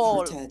at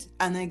all.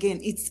 And again,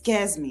 it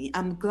scares me.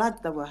 I'm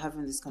glad that we're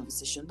having this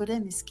conversation, but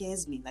then it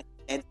scares me, like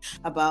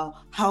about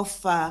how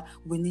far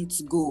we need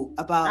to go,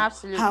 about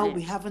how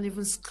we haven't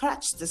even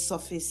scratched the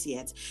surface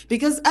yet.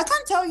 Because I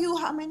can't tell you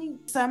how many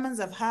sermons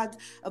I've had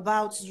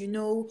about,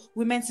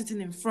 women sitting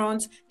in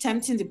front,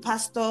 tempting the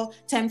pastor,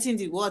 tempting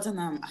the word,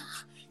 and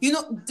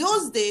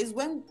those days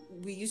when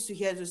we used to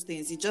hear those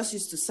things, it just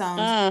used to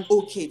sound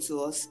okay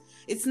to us.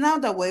 It's now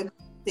that we're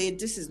saying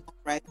this is not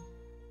right.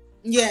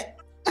 Yeah.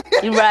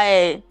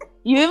 Right.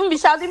 You even be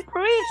shouting,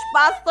 preach,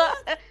 pastor.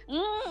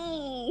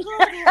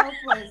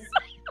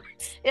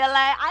 You're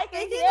like, I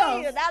can hear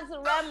you. That's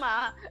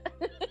Rema.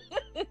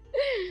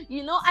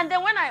 And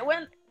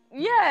then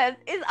yes,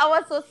 it's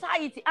our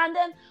society. And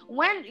then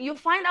when you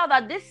find out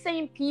that these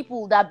same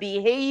people that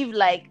behave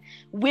like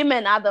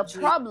women are the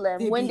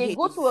problem, they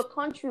go to a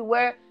country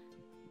where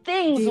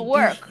things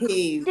work,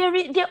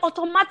 they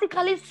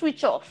automatically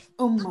switch off.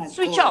 Oh my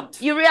switch God.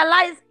 up. You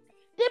realize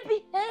they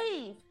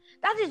behave.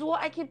 That is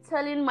what I keep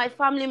telling my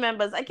family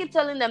members. I keep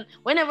telling them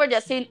whenever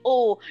they're saying,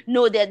 oh,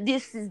 no, that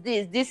this is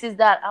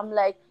that. I'm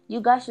like,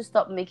 you guys should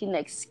stop making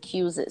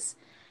excuses.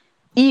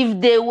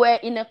 If they were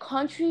in a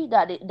country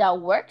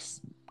that works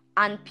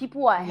and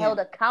people are held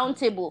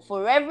accountable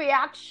for every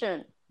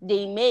action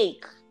they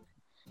make,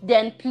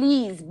 then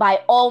please,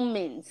 by all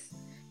means,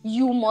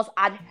 you must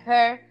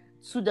adhere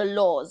to the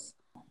laws.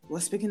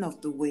 Well, speaking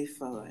of the way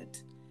forward,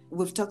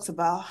 we've talked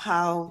about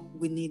how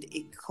we need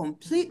a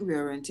complete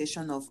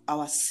reorientation of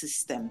our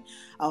system,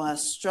 our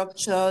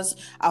structures,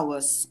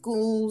 our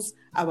schools,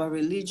 our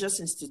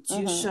religious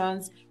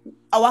institutions,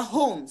 our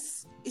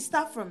homes. It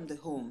starts from the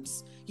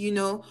homes.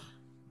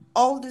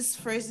 All these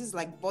phrases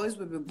like boys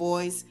will be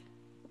boys,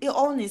 it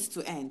all needs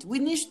to end. We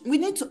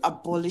need to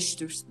abolish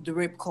the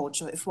rape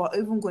culture if we're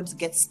even going to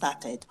get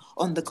started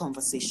on the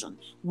conversation.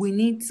 We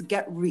need to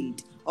get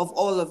rid of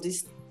all of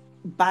these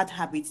bad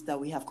habits that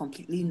we have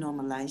completely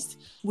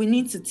normalized. We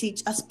need to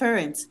teach as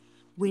parents.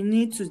 We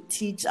need to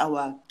teach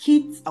our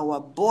kids, our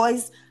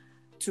boys,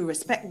 to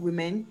respect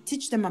women,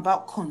 teach them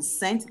about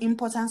consent,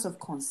 importance of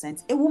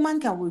consent. A woman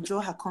can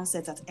withdraw her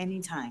consent at any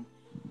time.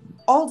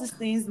 All these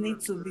things need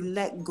to be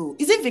let go.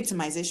 Is it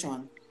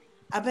victimization?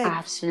 I beg.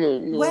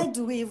 Absolutely. Where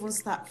do we even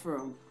start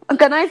from?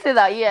 Can I say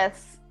that?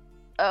 Yes.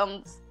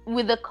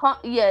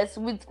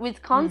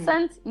 With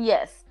consent,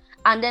 yes.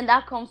 And then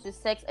that comes with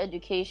sex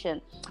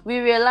education. We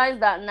realize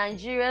that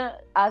Nigeria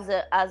as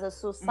a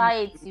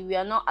society, we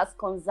are not as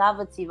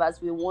conservative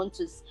as we want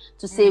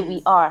to say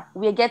we are.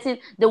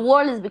 The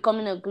world is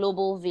becoming a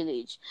global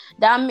village.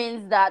 That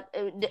means that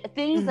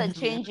things are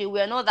changing.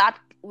 We're not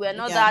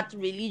that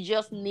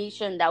religious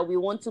nation that we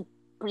want to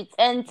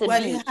pretend to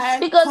be.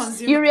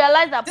 Because you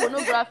realize that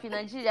pornography in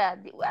Nigeria,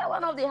 we're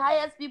one of the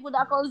highest people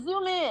that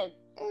consume it.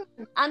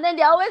 And then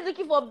they're always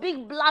looking for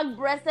big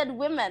black-breasted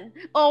women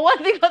or one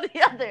thing or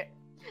the other.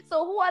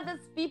 So who are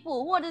these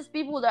people? Who are these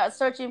people that are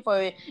searching for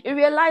it? We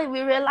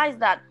realize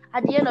that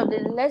at the end of the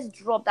day, let's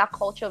drop that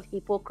culture of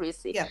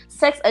hypocrisy. Yeah.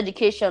 Sex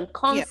education,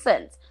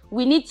 consent. Yeah.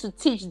 We need to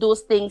teach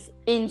those things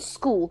in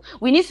school.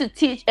 We need to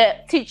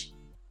teach,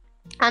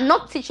 and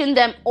not teaching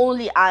them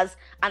only as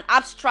an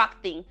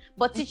abstract thing,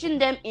 but teaching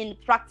them in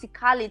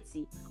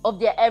practicality of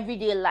their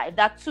everyday life.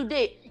 That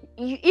today,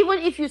 even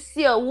if you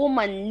see a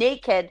woman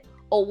naked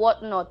or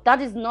whatnot, that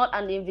is not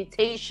an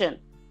invitation,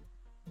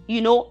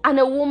 and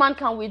a woman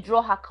can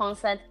withdraw her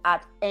consent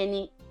at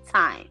any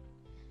time.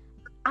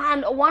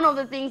 And one of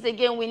the things,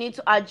 again, we need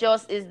to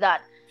adjust is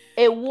that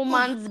a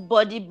woman's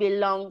body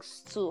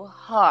belongs to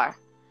her.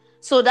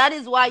 So that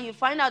is why you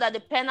find out that the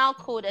penal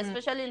code,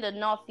 especially in the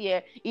north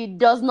here, it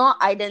does not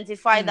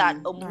identify that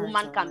a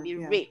woman can be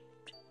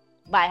raped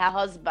by her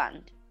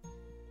husband.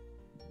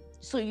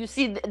 So you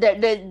see,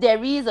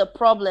 there is a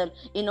problem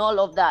in all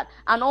of that.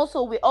 And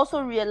also, we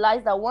also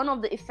realize that one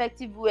of the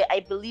effective way I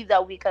believe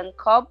that we can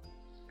curb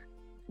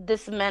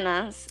this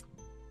menace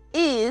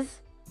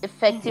is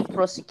effective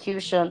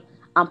prosecution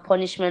and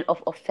punishment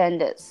of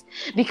offenders.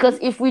 Because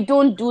if we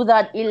don't do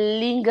that, it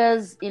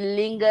lingers.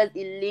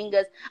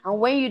 And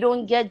when you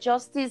don't get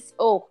justice,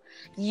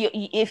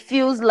 it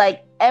feels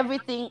like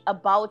everything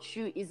about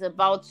you is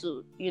about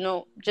to,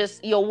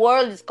 just your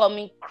world is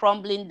coming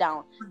crumbling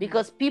down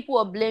because people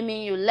are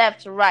blaming you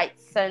left, right,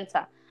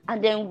 center.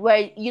 And then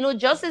where,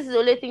 justice is the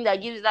only thing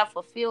that gives that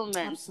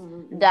fulfillment.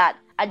 Absolutely. That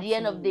at the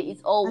end of the day,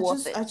 it's all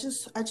worth it.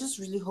 I just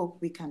really hope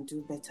we can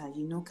do better.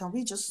 Can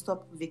we just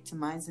stop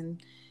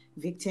victimizing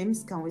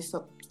victims? Can we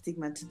stop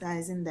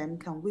stigmatizing them?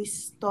 Can we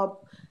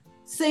stop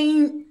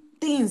saying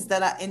things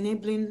that are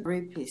enabling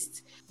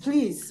rapists?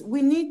 Please,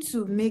 we need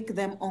to make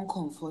them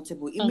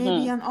uncomfortable. It may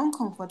be an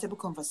uncomfortable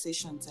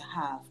conversation to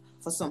have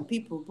for some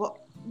people, but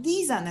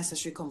these are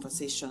necessary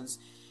conversations.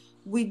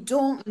 We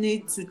don't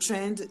need to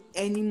trend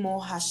any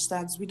more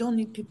hashtags. We don't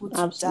need people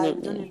to die.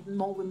 We don't need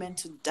more women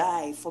to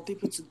die for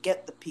people to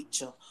get the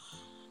picture.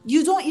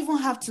 You don't even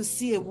have to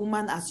see a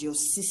woman as your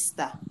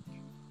sister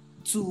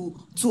to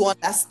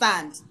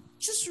understand.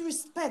 Just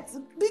respect. Do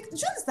you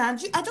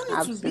understand? I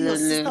don't need to be your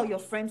sister or your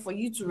friend for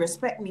you to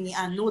respect me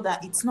and know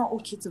that it's not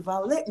okay to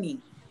violate me.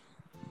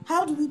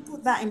 How do we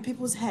put that in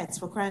people's heads,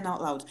 for crying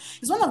out loud?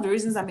 It's one of the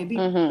reasons that maybe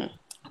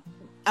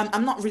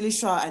I'm not really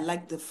sure I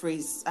like the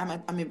phrase. I'm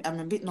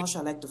a bit not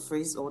sure I like the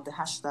phrase or the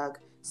hashtag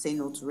say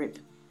no to rape.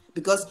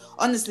 Because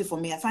honestly, for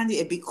me, I find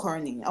it a bit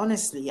corny.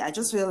 Honestly, I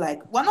just feel like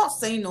we're not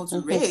saying no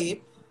to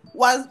rape.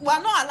 We're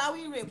not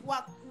allowing rape.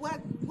 We're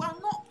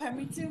not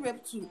permitting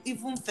rape to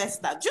even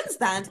fester. Do you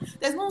understand?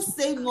 There's no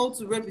saying no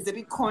to rape. It's a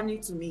bit corny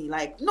to me.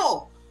 Like,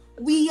 no,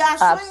 we are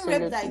showing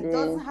rape that it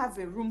doesn't have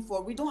a room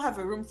for. We don't have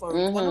a room for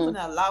it. We're not going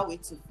to allow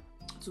it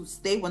to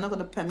stay. We're not going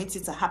to permit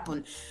it to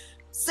happen.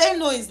 Say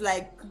no is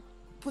like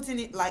putting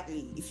it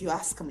lightly, if you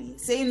ask me.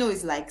 Saying no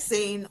is like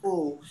saying,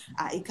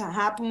 it can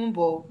happen,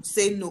 but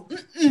say no.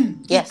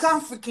 Yes. It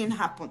can't freaking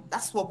happen.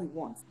 That's what we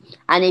want.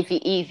 And if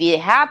it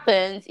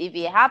happens,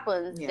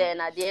 then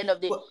at the end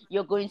of the day,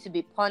 you're going to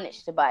be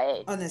punished by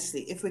it.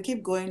 Honestly, if we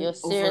keep going, you're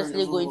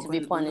seriously going to be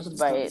punished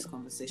by it. This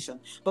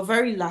conversation. But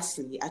very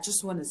lastly, I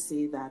just want to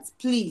say that,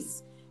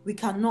 please, we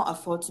cannot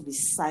afford to be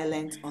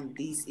silent on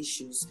these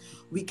issues.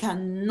 We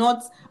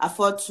cannot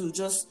afford to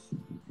just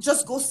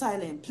go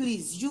silent.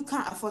 Please, you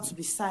can't afford to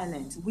be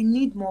silent. We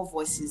need more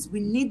voices. We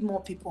need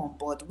more people on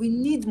board. We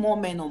need more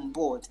men on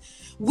board.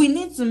 We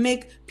need to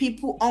make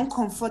people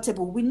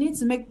uncomfortable. We need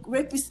to make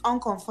rapists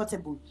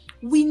uncomfortable.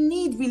 We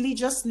need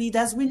religious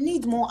leaders. We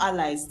need more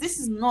allies. This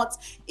is not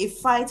a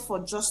fight for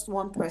just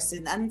one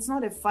person, and it's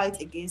not a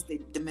fight against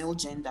the male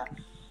gender.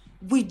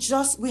 We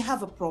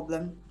have a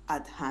problem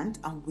at hand,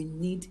 and we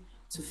need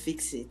to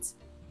fix it.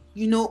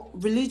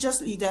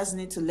 Religious leaders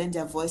need to lend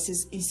their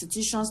voices.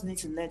 Institutions need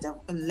to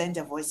lend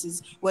their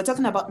voices. We're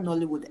talking about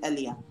Nollywood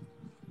earlier.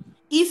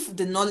 If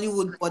the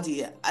Nollywood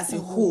body as a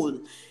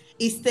whole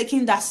is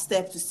taking that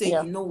step to say,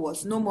 you know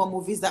what, no more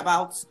movies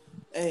about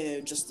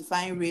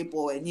justifying rape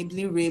or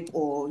enabling rape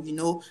or,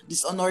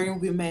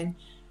 dishonoring women,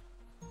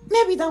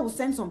 maybe that will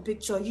send some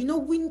picture.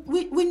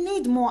 We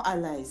need more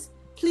allies.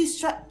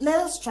 Please let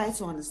us try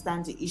to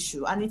understand the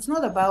issue. And it's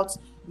not about,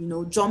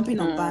 jumping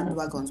on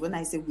bandwagons. When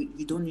I say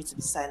we don't need to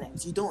be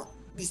silent,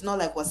 it's not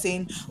like we're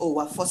saying,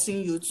 we're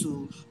forcing you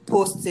to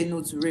say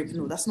no to rape.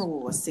 No, that's not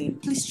what we're saying.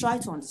 Please try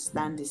to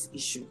understand this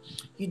issue.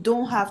 You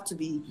don't have to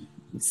be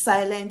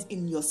silent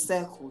in your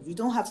circle. You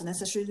don't have to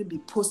necessarily be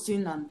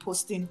posting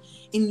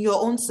in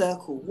your own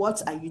circle.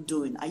 What are you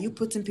doing? Are you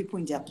putting people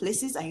in their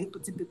places? Are you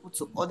putting people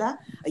to order?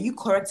 Are you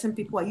correcting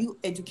people? Are you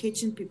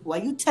educating people? Are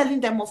you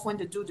telling them off when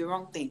they do the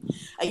wrong thing?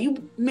 Are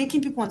you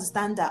making people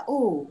understand that,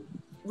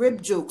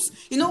 rape jokes,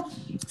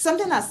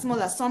 something as small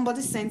as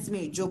somebody sends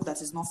me a joke that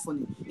is not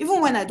funny,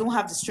 even when I don't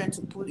have the strength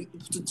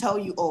to tell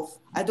you off,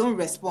 I don't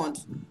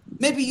respond.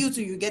 Maybe you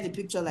too, you get the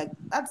picture, like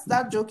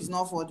that joke is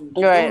not funny.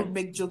 Right. Don't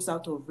make jokes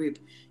out of rape.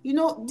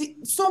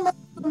 So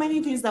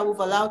many things that we've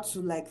allowed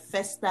to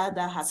fester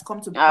that has come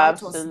to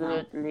bite us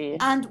now,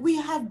 and we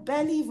have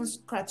barely even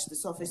scratched the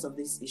surface of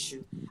this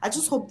issue. I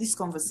just hope these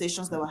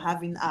conversations that we're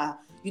having are,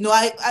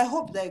 I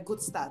hope they're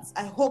good starts.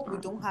 I hope we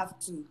don't have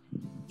to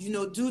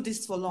do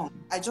this for long.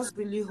 I just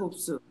really hope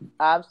so.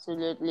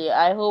 Absolutely.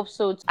 I hope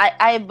so.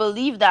 I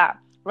believe that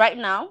right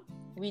now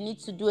we need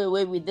to do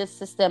away with this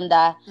system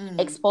that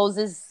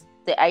exposes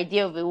the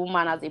idea of a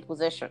woman as a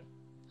possession.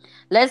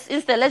 Let's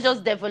just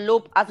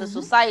develop as a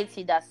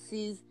society that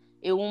sees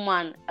a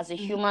woman as a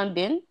human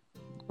being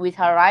with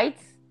her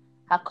rights,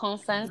 her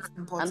consent,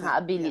 and her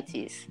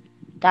abilities.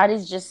 That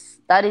is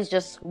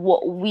just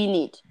what we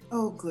need.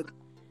 Oh, good.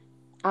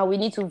 And we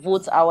need to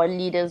vote our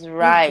leaders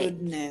right.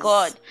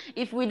 God,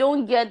 if we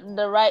don't get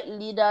the right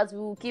leaders, we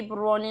will keep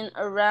running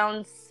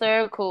around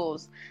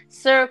circles.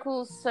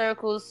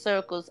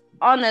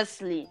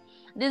 Honestly,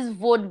 this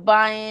vote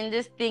buying,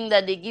 this thing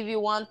that they give you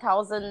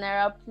 1,000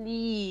 naira,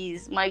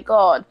 please, my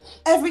God.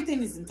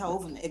 Everything is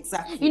interwoven,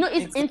 exactly.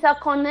 It's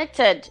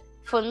interconnected.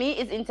 For me,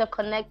 it's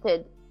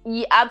interconnected.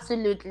 Yeah,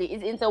 absolutely,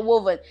 it's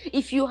interwoven.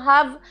 If you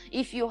have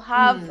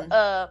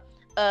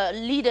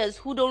leaders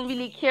who don't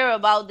really care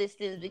about these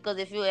things because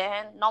they feel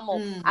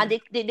normal, and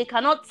they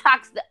cannot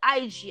tax the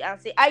IG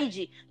and say,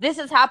 IG, this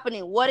is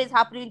happening. What is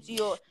happening to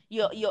your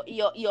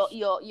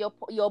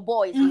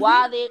boys? Why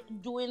are they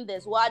doing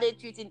this? Why are they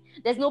treating?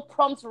 There's no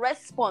prompt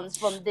response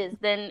from this.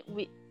 Then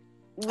we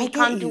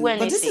can't do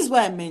anything. But this is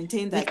where I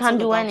maintain that we can't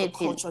do anything. The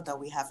culture that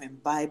we have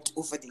imbibed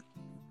over the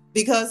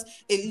Because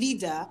a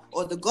leader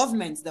or the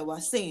government that we're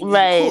saying in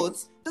Right.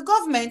 quotes, the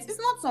government is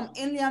not some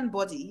alien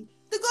body.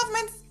 The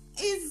government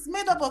is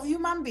made up of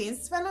human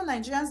beings, fellow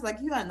Nigerians like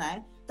you and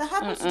I, that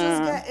happen to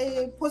just get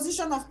a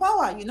position of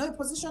power, a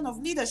position of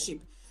leadership.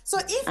 So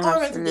if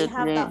already they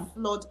have Absolutely. that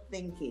flawed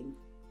thinking,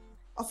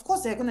 of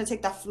course they're going to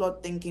take that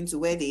flawed thinking to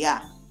where they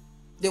are.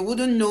 They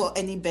wouldn't know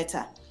any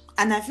better.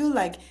 And I feel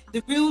like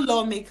the real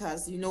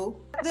lawmakers,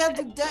 they're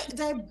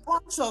a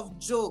bunch of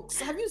jokes.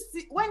 Have you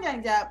seen when they're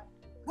in their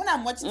when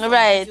I'm watching some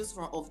Right. videos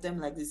of them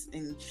like this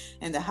in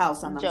the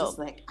house, and I'm just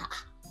Joke. like,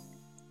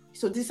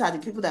 so these are the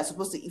people that are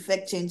supposed to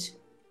effect change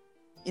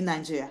in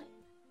Nigeria,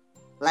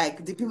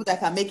 like the people that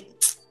can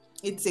make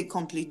it's a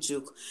complete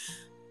joke.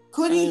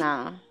 Connie,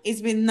 Nah.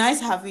 it's been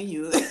nice having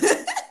you.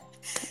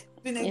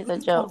 It's been a It's good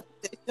a joke.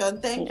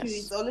 conversation. Thank you.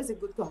 Yes. It's always a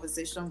good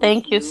conversation with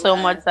Thank you so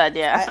much,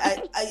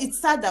 Sadia. it's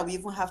sad that we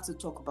even have to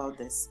talk about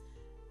this.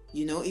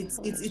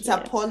 It's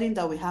appalling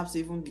that we have to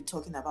even be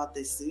talking about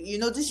this.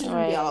 This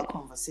shouldn't be our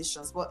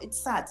conversations, but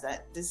it's sad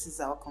that this is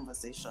our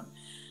conversation.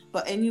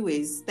 But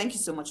anyways, thank you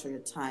so much for your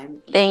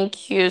time.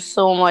 Thank you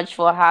so much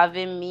for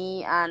having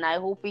me, and I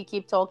hope we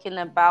keep talking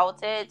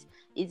about it.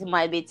 It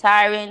might be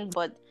tiring,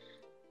 but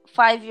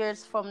 5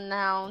 years from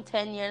now,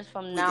 10 years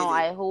from now,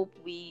 I hope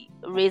we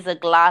raise a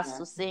glass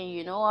to say,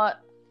 you know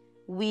what?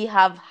 We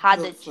have had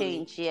a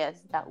change,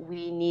 yes, that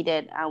we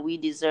needed and we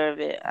deserve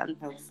it, and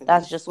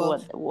that's just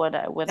what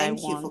I want.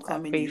 Thank you for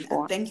coming in,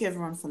 and thank you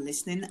everyone for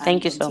listening.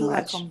 Thank you so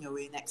much. Until I come your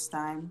way next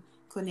time,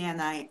 Connie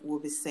and I will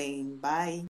be saying bye.